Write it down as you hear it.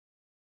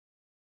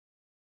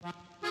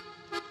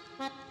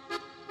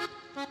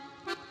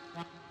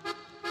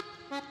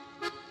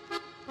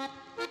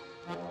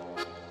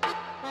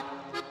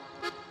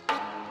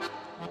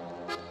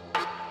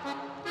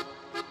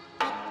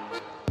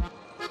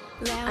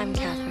I'm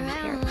Katherine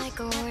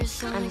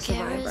Pierce. I'm a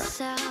survivor.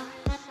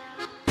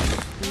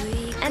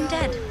 And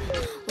dead.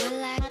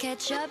 Will I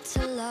catch up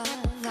to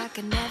love? I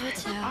can never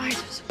tell. I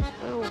just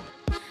blew.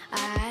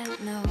 I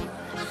know.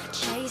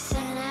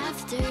 Chasing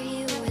after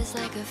you is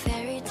like a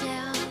fairy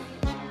tale.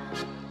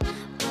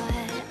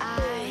 But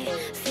I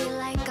feel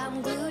like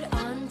I'm glued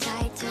on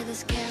tight to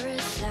this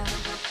carousel.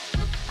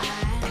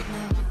 I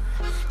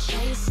know.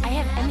 Chasing I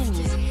have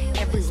enemies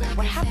everywhere.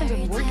 What happens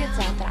when word gets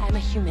out that I'm a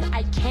human?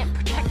 I can't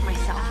protect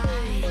myself.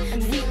 I'm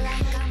weak.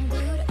 I'm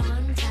glued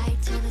on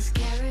tight to this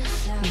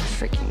carousel. I'm a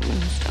freaking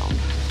moonstone.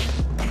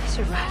 I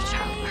survived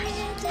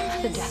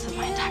childbirth, the death of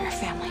my entire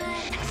family,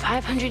 and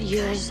 500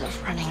 years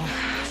of running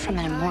from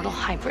an immortal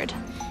hybrid.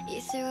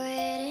 You threw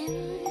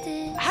it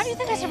in. How do you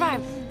think I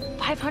survived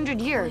 500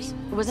 years?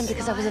 It wasn't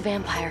because I was a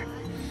vampire.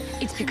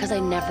 It's because I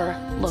never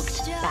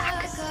looked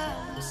back.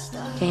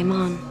 Game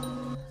on.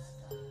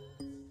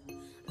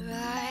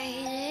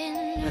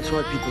 That's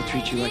why people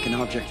treat you like an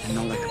object and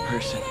not like a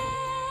person.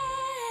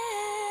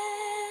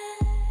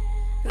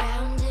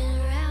 Round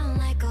and round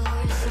like a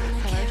horse on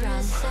a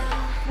carousel.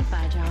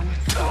 Goodbye, John.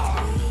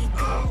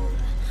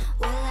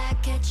 Will I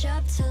catch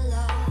up to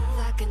love?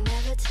 I can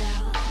never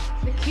tell.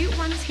 The cute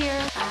one's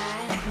here.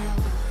 I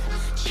know.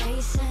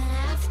 Chasing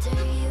after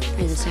you.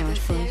 Are you the sandwich,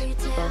 please?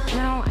 Both?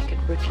 No, I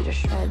could rip you to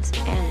shreds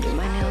and do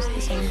my nails at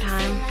the same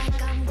time.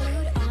 Like I'm